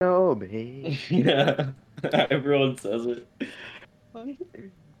go, babe. Yeah, everyone says it.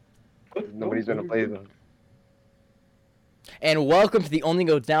 Nobody's gonna play them. And welcome to the Only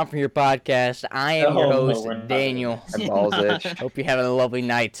Go Down from Here podcast. I am your host, we're not. Daniel. My balls itch. Hope you're having a lovely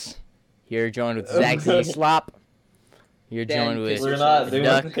night. You're joined with Zach Z Slop. You're joined with We're not doing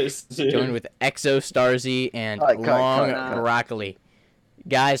Duck. this, dude. Joined with Exo Starzy and Cut. Long Broccoli.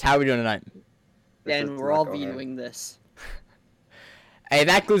 Guys, how are we doing tonight? And we're all vetoing this. Hey,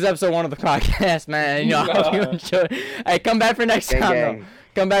 that concludes episode 1 of the podcast, man. You know, I hope you enjoy. Hey, come back for next time, Gang. though.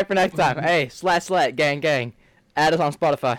 Come back for next time. Hey, slat, gang. Add us on Spotify.